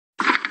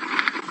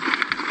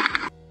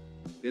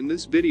In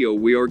this video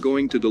we are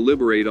going to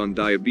deliberate on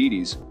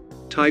diabetes,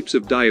 types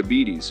of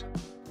diabetes,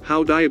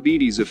 how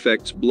diabetes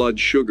affects blood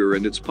sugar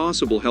and its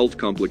possible health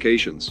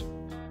complications.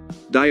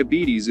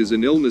 Diabetes is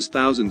an illness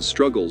thousands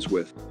struggles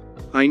with.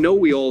 I know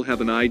we all have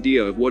an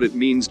idea of what it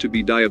means to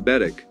be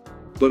diabetic,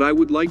 but I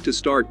would like to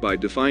start by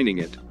defining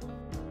it.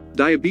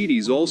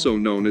 Diabetes, also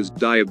known as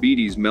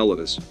diabetes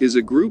mellitus, is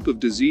a group of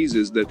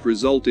diseases that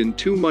result in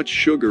too much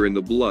sugar in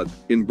the blood,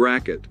 in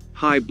bracket,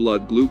 high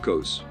blood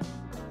glucose.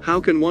 How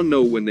can one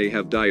know when they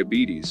have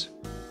diabetes?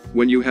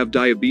 When you have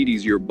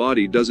diabetes, your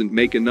body doesn't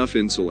make enough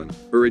insulin,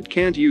 or it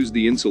can't use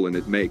the insulin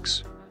it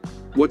makes.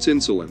 What's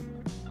insulin?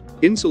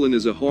 Insulin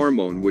is a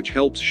hormone which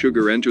helps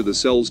sugar enter the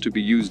cells to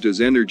be used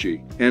as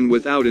energy, and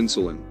without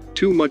insulin,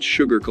 too much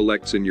sugar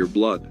collects in your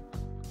blood.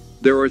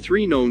 There are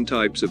three known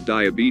types of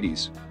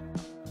diabetes: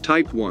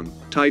 Type 1,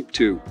 Type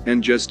 2,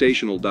 and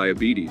gestational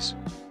diabetes.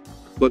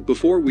 But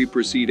before we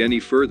proceed any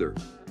further,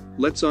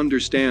 let's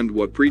understand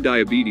what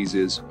prediabetes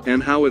is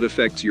and how it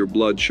affects your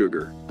blood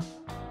sugar.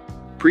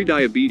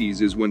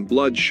 Prediabetes is when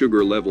blood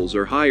sugar levels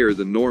are higher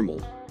than normal.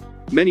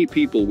 Many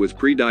people with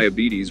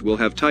prediabetes will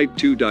have type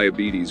 2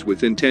 diabetes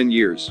within 10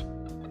 years.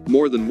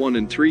 More than 1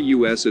 in 3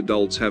 US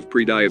adults have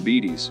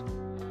prediabetes.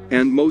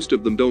 And most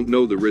of them don't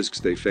know the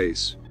risks they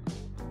face.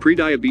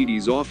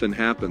 Prediabetes often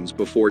happens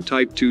before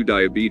type 2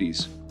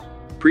 diabetes.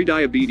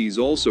 Prediabetes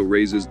also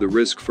raises the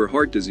risk for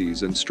heart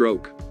disease and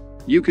stroke.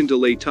 You can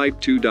delay type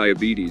 2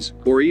 diabetes,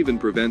 or even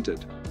prevent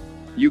it.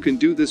 You can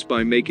do this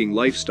by making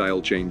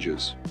lifestyle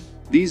changes.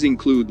 These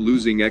include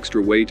losing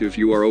extra weight if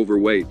you are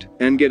overweight,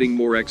 and getting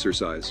more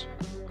exercise.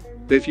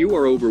 If you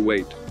are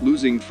overweight,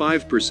 losing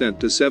 5%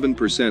 to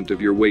 7%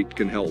 of your weight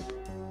can help.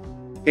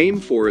 Aim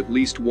for at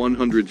least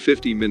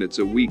 150 minutes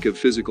a week of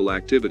physical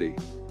activity.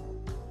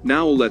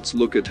 Now let's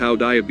look at how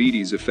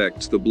diabetes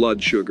affects the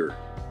blood sugar.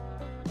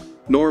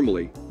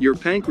 Normally, your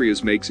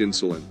pancreas makes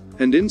insulin,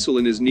 and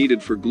insulin is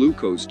needed for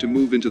glucose to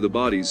move into the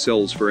body's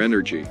cells for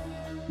energy.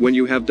 When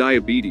you have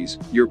diabetes,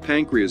 your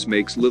pancreas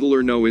makes little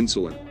or no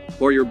insulin,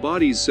 or your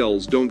body's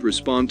cells don't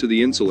respond to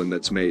the insulin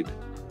that's made.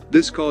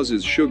 This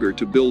causes sugar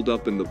to build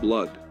up in the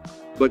blood.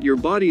 But your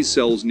body's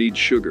cells need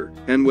sugar,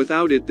 and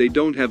without it they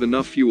don't have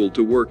enough fuel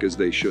to work as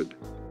they should.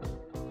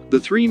 The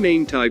three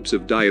main types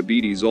of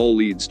diabetes all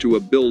leads to a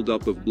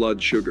buildup of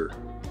blood sugar.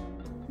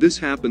 This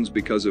happens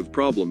because of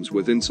problems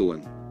with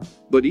insulin.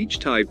 But each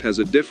type has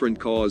a different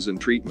cause and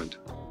treatment.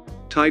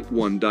 Type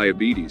 1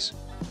 diabetes.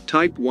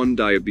 Type 1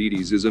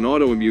 diabetes is an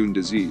autoimmune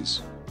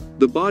disease.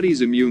 The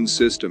body's immune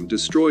system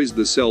destroys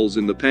the cells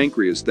in the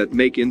pancreas that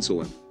make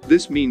insulin.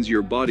 This means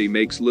your body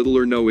makes little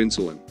or no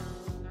insulin.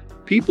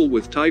 People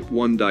with type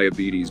 1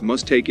 diabetes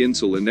must take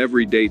insulin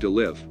every day to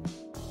live.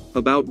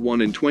 About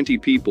 1 in 20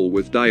 people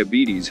with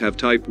diabetes have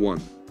type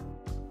 1.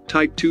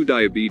 Type 2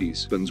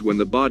 diabetes happens when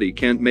the body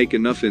can't make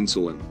enough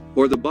insulin,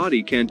 or the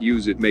body can't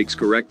use it makes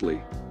correctly.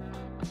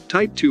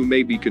 Type 2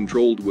 may be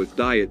controlled with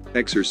diet,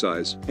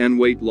 exercise, and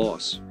weight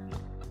loss.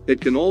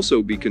 It can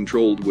also be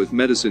controlled with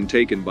medicine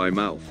taken by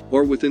mouth,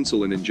 or with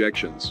insulin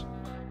injections.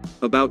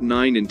 About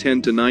 9 in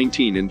 10 to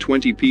 19 in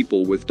 20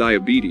 people with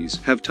diabetes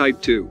have type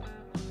 2.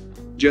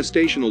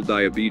 Gestational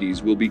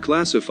diabetes will be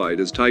classified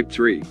as type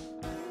 3.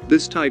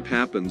 This type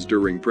happens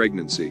during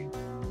pregnancy.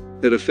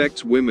 It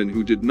affects women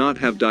who did not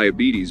have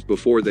diabetes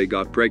before they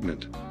got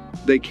pregnant.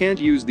 They can't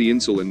use the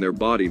insulin their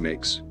body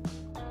makes.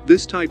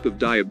 This type of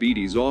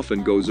diabetes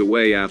often goes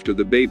away after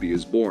the baby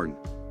is born.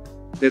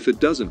 If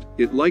it doesn't,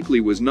 it likely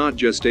was not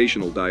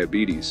gestational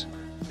diabetes.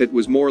 It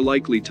was more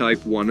likely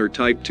type 1 or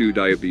type 2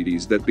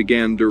 diabetes that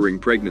began during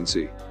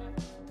pregnancy.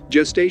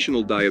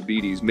 Gestational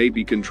diabetes may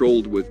be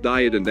controlled with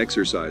diet and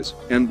exercise,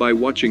 and by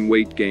watching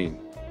weight gain.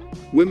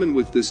 Women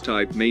with this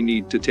type may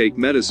need to take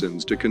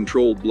medicines to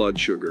control blood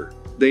sugar.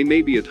 They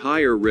may be at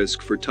higher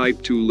risk for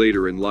type 2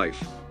 later in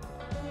life.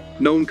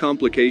 Known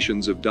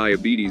complications of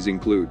diabetes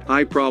include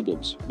eye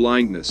problems,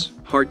 blindness,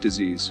 heart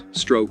disease,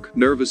 stroke,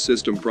 nervous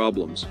system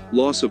problems,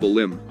 loss of a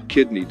limb,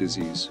 kidney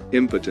disease,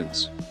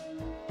 impotence.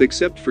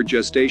 Except for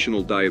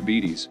gestational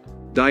diabetes,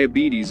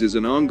 diabetes is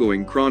an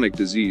ongoing chronic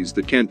disease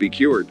that can't be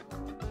cured.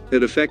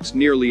 It affects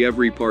nearly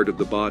every part of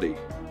the body.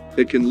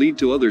 It can lead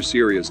to other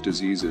serious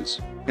diseases,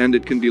 and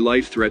it can be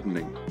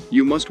life-threatening.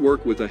 You must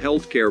work with a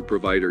healthcare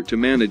provider to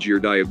manage your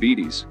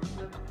diabetes.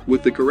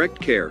 With the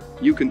correct care,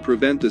 you can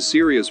prevent the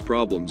serious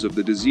problems of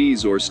the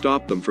disease or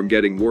stop them from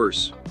getting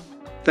worse.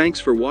 Thanks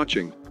for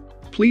watching.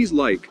 Please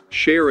like,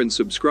 share and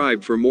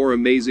subscribe for more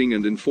amazing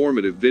and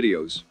informative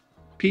videos.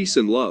 Peace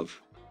and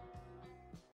love.